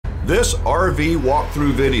This RV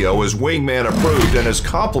walkthrough video is Wingman approved and is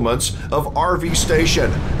compliments of RV Station,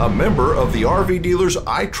 a member of the RV Dealers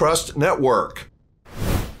I Trust network.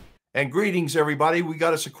 And greetings everybody, we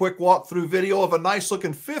got us a quick walkthrough video of a nice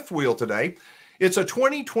looking fifth wheel today. It's a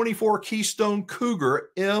 2024 Keystone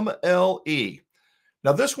Cougar MLE.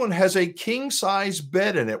 Now this one has a king size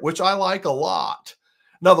bed in it, which I like a lot.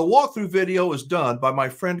 Now the walkthrough video is done by my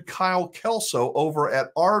friend Kyle Kelso over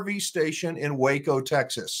at RV Station in Waco,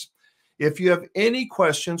 Texas. If you have any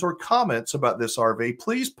questions or comments about this RV,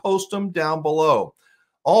 please post them down below.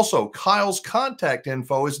 Also, Kyle's contact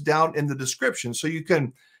info is down in the description, so you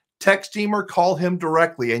can text him or call him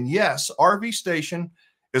directly. And yes, RV Station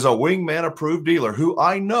is a Wingman approved dealer who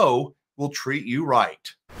I know will treat you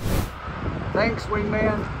right. Thanks,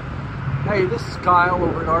 Wingman. Hey, this is Kyle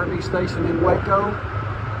over at RV Station in Waco.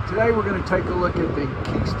 Today we're going to take a look at the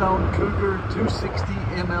Keystone Cougar 260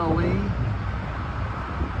 MLE.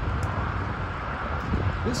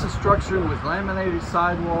 This is structured with laminated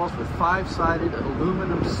sidewalls with 5-sided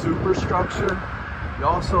aluminum superstructure. You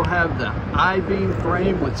also have the I-beam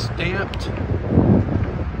frame with stamped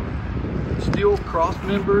steel cross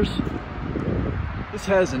members. This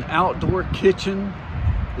has an outdoor kitchen.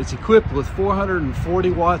 It's equipped with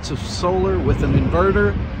 440 watts of solar with an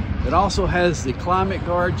inverter. It also has the Climate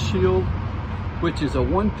Guard shield, which is a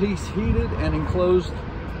one-piece heated and enclosed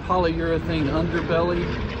polyurethane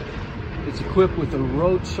underbelly. It's equipped with a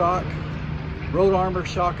road armor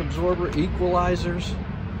shock absorber equalizers.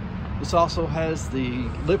 This also has the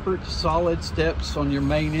Lippert solid steps on your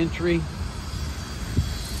main entry.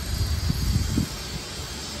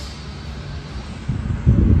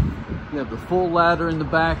 You have the full ladder in the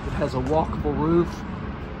back that has a walkable roof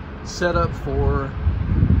set up for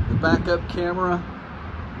the backup camera.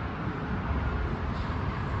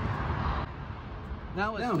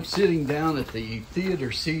 Now I'm sitting down at the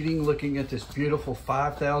theater seating looking at this beautiful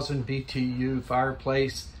 5,000 BTU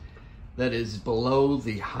fireplace that is below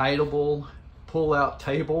the hideable pull-out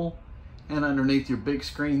table and underneath your big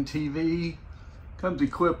screen TV. Comes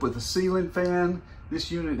equipped with a ceiling fan. This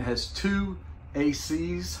unit has 2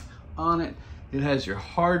 ACs on it. It has your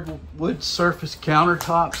hardwood surface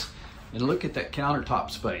countertops, and look at that countertop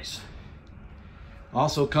space.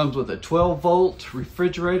 Also comes with a 12-volt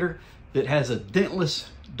refrigerator that has a dentless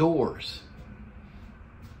doors.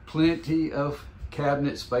 Plenty of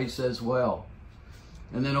cabinet space as well.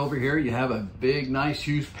 And then over here you have a big, nice,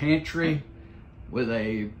 huge pantry with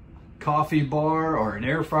a coffee bar or an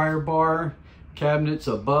air fryer bar. Cabinets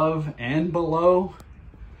above and below.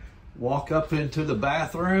 Walk up into the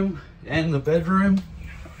bathroom and the bedroom.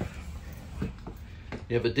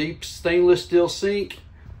 You have a deep stainless steel sink.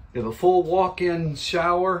 You have a full walk-in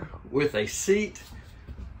shower with a seat.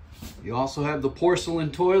 You also have the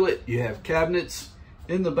porcelain toilet. You have cabinets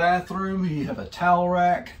in the bathroom. You have a towel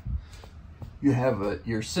rack. You have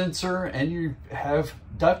your sensor, and you have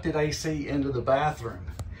ducted AC into the bathroom.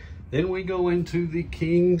 Then we go into the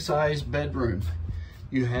king size bedroom.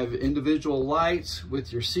 You have individual lights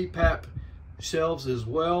with your CPAP shelves as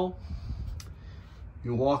well.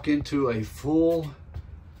 You walk into a full,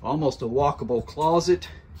 almost a walkable closet.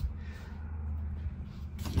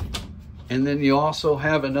 And then you also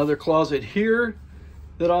have another closet here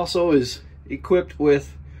that also is equipped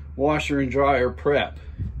with washer and dryer prep.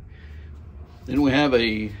 Then we have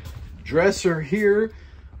a dresser here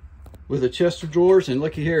with a chest of drawers, and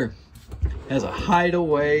looky here, has a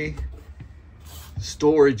hideaway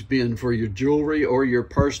storage bin for your jewelry or your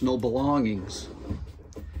personal belongings.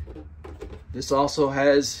 This also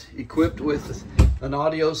has equipped with an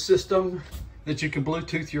audio system that you can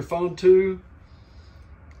Bluetooth your phone to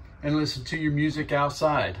and listen to your music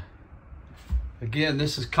outside. Again,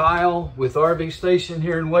 this is Kyle with RV Station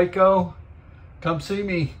here in Waco. Come see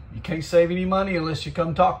me. You can't save any money unless you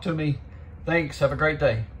come talk to me. Thanks, have a great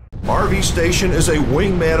day. RV Station is a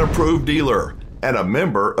Wingman approved dealer and a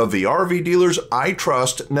member of the RV Dealers I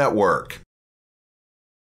Trust network.